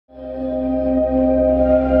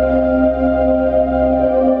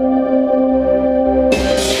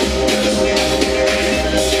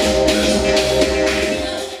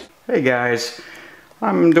Hey guys,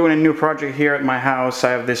 I'm doing a new project here at my house. I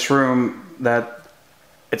have this room that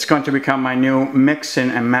it's going to become my new mixing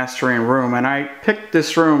and mastering room, and I picked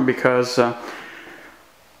this room because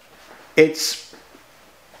it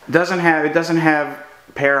doesn't have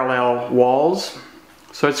parallel walls,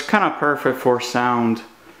 so it's kind of perfect for sound.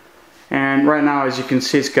 And right now, as you can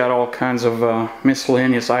see, it's got all kinds of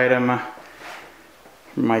miscellaneous items,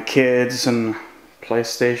 my kids and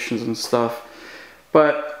PlayStations and stuff.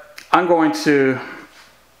 But I'm going to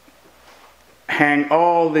hang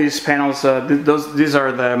all these panels. These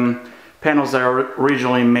are the panels that are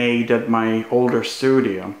originally made at my older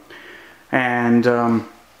studio, and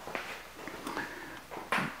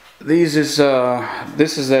this is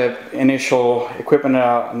the initial equipment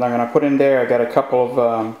I'm going to put in there. I got a couple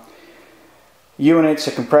of units,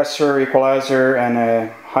 a compressor, equalizer, and a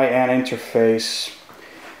high-end interface.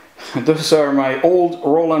 Those are my old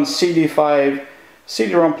Roland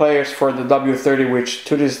CD-ROM players for the W30, which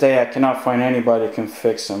to this day I cannot find anybody who can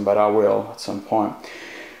fix them, but I will at some point.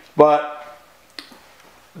 But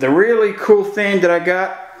the really cool thing that I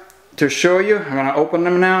got to show you, I'm going to open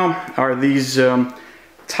them now, are these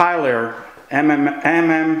Tyler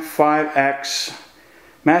MM5X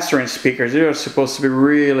mastering speakers. They are supposed to be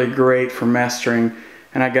really great for mastering,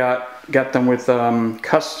 and I got them with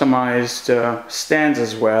customized stands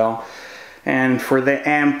as well. And for the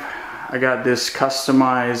amp, I got this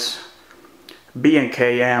customized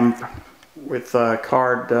B&K amp with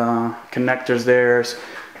card connectors there.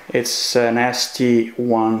 It's an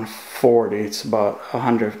ST140. It's about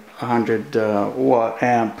 100 watt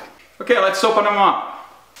amp. Okay, let's open them up.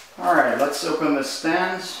 All right, let's open the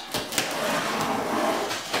stands.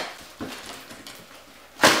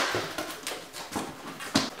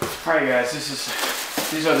 All right, guys,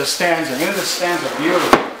 these are the stands, and the stands are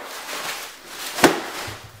beautiful.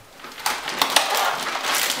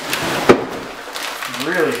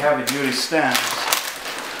 Really heavy duty stands.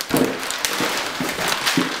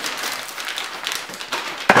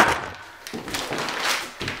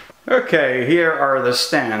 Okay, here are the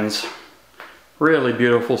stands. Really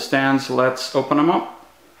beautiful stands. Let's open them up.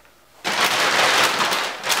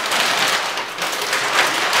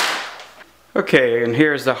 Okay, and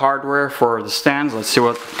here's the hardware for the stands. Let's see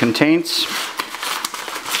what it contains.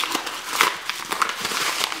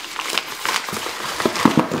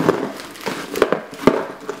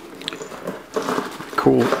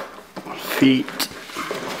 Cool feet,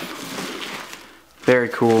 very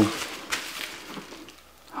cool,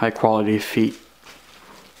 high quality feet,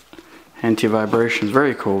 anti-vibrations,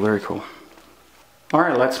 very cool, very cool. All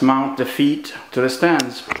right, let's mount the feet to the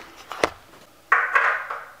stands.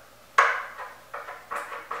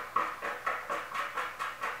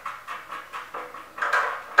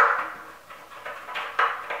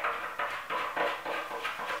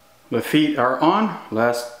 The feet are on.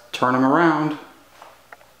 Let's turn them around.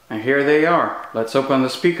 And here they are. Let's open the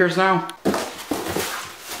speakers now.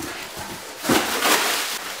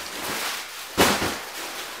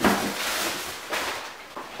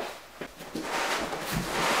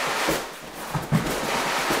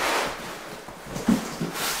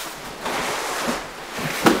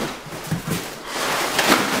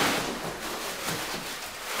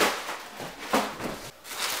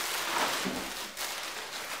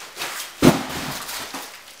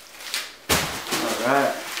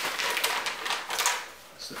 Alright.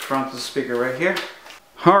 The front of the speaker right here.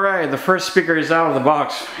 Alright, the first speaker is out of the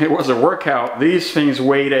box. It was a workout. These things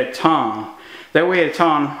weighed a ton. They weigh a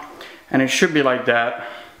ton, and it should be like that.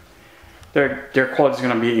 Their quality is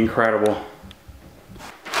going to be incredible.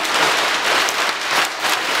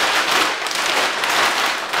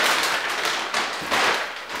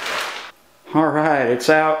 Alright, it's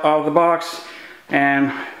out of the box,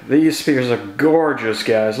 and these speakers are gorgeous,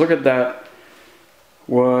 guys. Look at that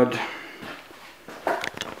wood.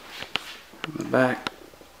 The back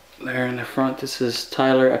there in the front, this is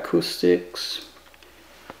Tyler Acoustics.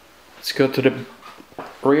 Let's go to the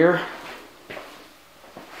rear.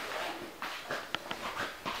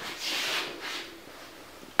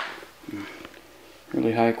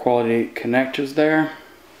 Really high quality connectors there.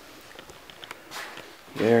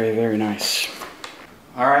 Very, very nice.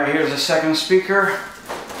 Alright, here's the second speaker.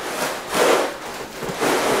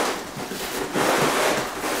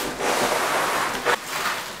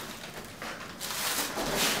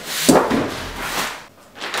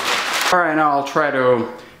 Alright, now I'll try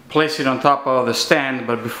to place it on top of the stand,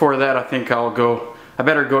 but before that I think I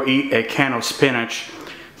better go eat a can of spinach.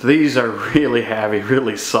 So these are really heavy,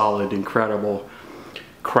 really solid, incredible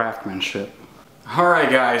craftsmanship. Alright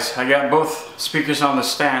guys, I got both speakers on the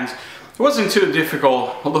stands. It wasn't too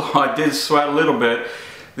difficult, although I did sweat a little bit,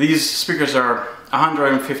 These speakers are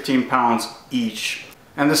 115 pounds each.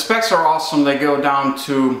 And the specs are awesome. They go down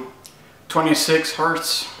to 26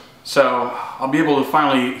 Hertz. So I'll be able to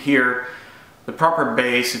finally hear the proper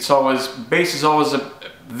bass. Bass is always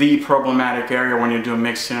the problematic area when you do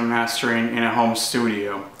mixing and mastering in a home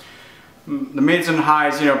studio. The mids and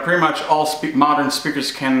highs, you know, pretty much all modern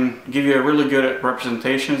speakers can give you a really good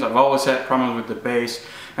representations. I've always had problems with the bass,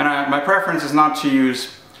 and my preference is not to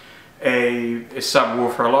use a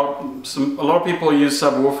subwoofer. A lot of people use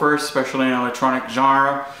subwoofers, especially in electronic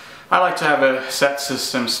genre. I like to have a set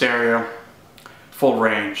system stereo, full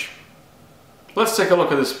range. Let's take a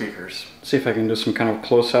look at the speakers. See if I can do some kind of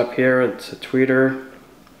close-up here. It's a tweeter,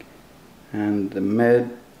 and the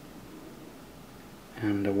mid,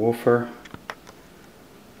 and the woofer,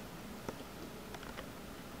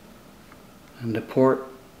 and the port,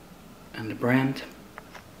 and the brand.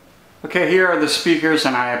 Okay, here are the speakers,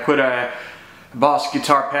 and I put a Boss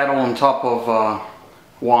guitar pedal on top of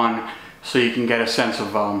one so you can get a sense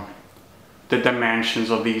of the dimensions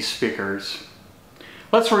of these speakers.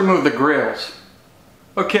 Let's remove the grills.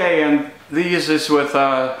 Okay, and these is with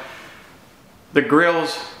the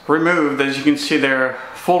grills removed. As you can see, they're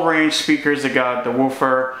full range speakers. They got the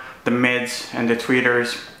woofer, the mids, and the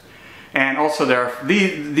tweeters. And also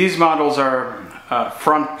these models are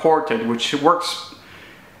front ported, which works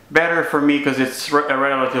better for me because it's a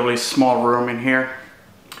relatively small room in here.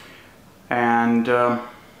 And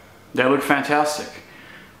they look fantastic.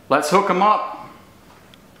 Let's hook them up.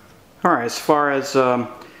 Alright, as far as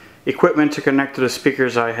equipment to connect to the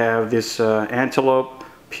speakers, I have this Antelope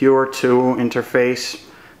Pure 2 interface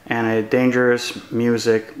and a Dangerous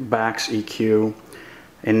Music Bax EQ,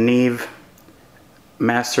 a Neve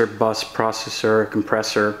master bus processor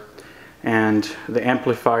compressor, and the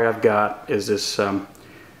amplifier I've got is this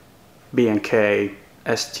B&K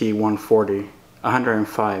ST140,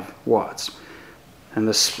 105 watts. And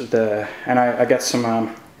I got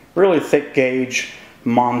some really thick gauge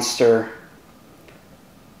monster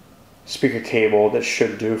speaker cable that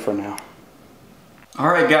should do for now.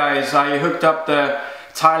 Alright guys, I hooked up the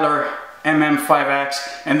Tyler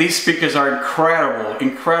MM5X, and these speakers are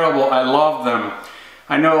incredible. I love them.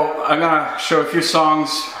 I know I'm gonna show a few songs.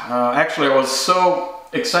 Actually, I was so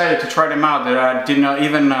excited to try them out that I did not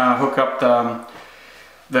even hook up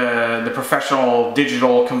the professional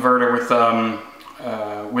digital converter with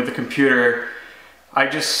the computer. I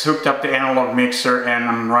just hooked up the analog mixer, and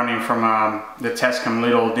I'm running from the Tascam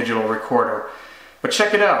little digital recorder. But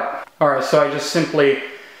check it out. Alright, so I just simply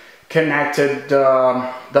connected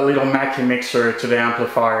the little Mackie mixer to the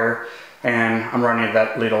amplifier, and I'm running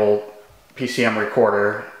that little PCM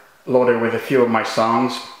recorder loaded with a few of my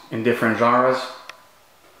songs in different genres.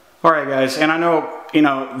 Alright guys, and I know, you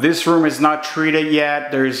know, this room is not treated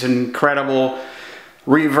yet. There's incredible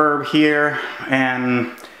reverb here,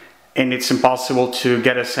 and it's impossible to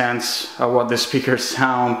get a sense of what the speakers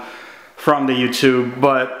sound from the YouTube,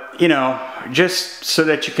 but you know, just so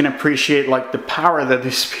that you can appreciate like the power that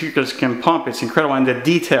these speakers can pump, it's incredible. And the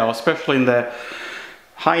detail, especially in the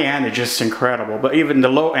high end, is just incredible. But even the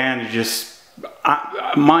low end,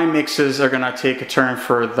 my mixes are gonna take a turn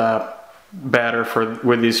for the better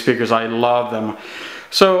with these speakers. I love them.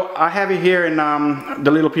 So I have it here in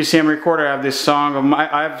the little PCM recorder. I have this song.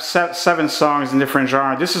 I have 7 songs in different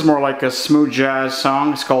genres. This is more like a smooth jazz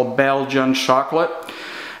song. It's called Belgian Chocolate.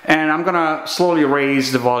 And I'm gonna slowly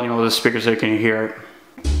raise the volume of the speaker so you can hear it.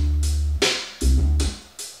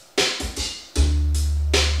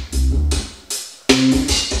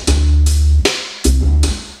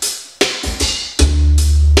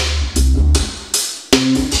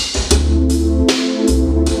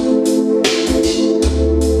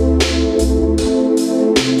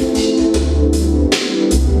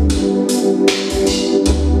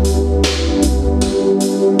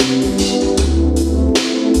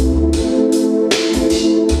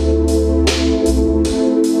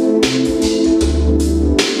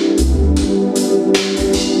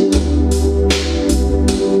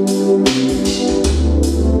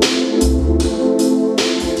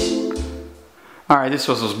 Alright, this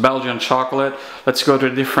was Belgian Chocolate. Let's go to a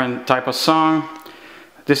different type of song.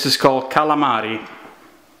 This is called Calamari.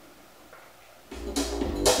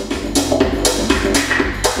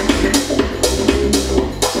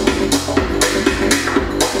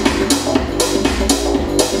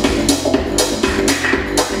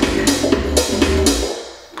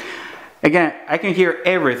 Again, I can hear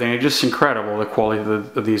everything. It's just incredible, the quality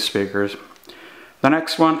of these speakers. The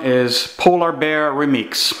next one is Polar Bear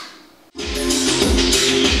Remix.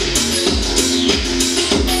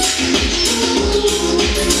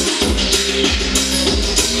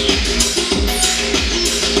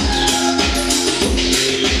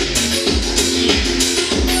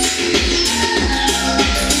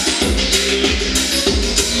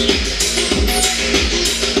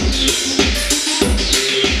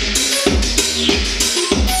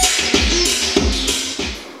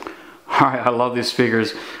 love these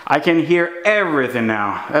speakers. I can hear everything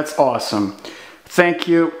now. That's awesome. Thank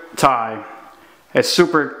you, Ty. A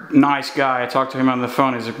super nice guy. I talked to him on the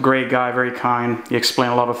phone. He's a great guy, very kind. He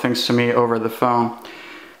explained a lot of things to me over the phone.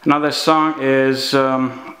 Another song is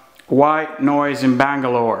White Noise in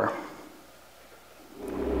Bangalore.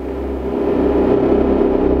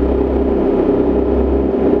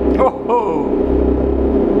 Oh, oh.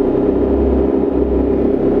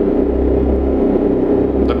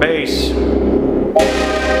 The bass.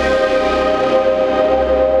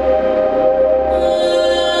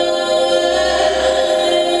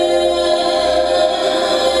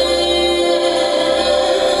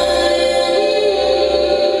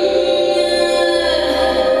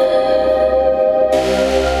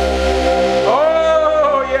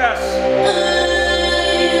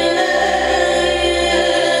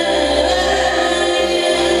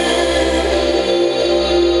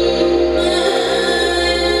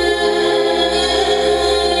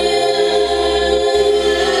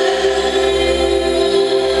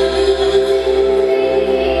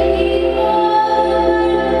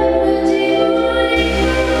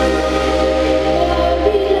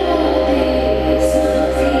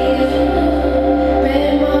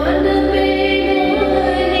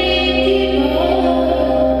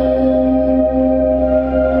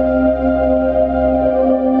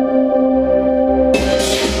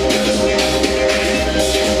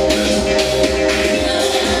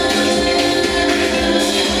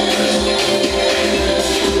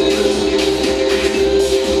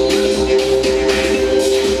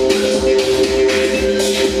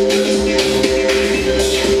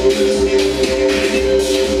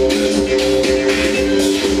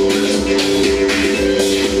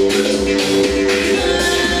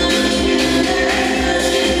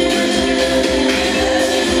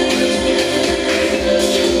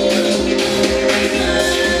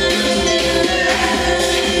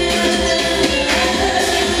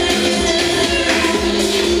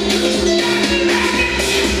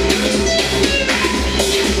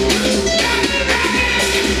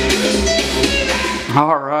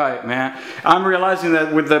 Alright, man. I'm realizing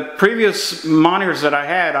that with the previous monitors that I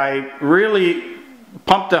had, I really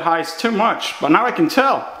pumped the highs too much, but now I can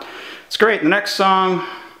tell. It's great. The next song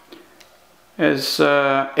is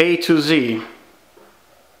A to Z.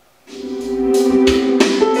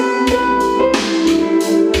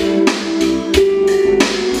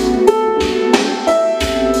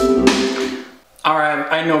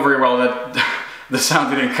 Alright, I know very well that the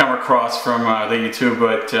sound didn't come across from the YouTube,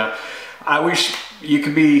 but I wish you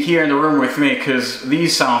could be here in the room with me, because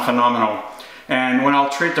these sound phenomenal. And when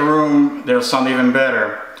I'll treat the room, they'll sound even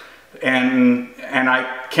better. And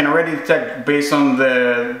I can already detect, based on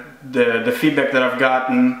the feedback that I've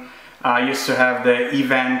gotten, I used to have the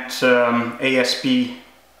Event ASP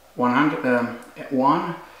 100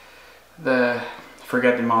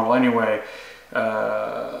 forget the model anyway.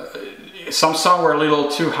 Some songs were a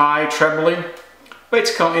little too high, trebly. But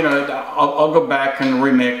it's, you know, I'll go back and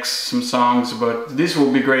remix some songs, but this will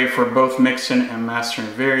be great for both mixing and mastering.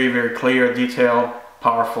 Very, very clear, detailed,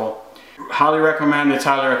 powerful. Highly recommend the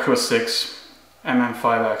Tyler Acoustics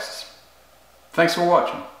MM5X. Thanks for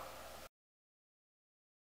watching.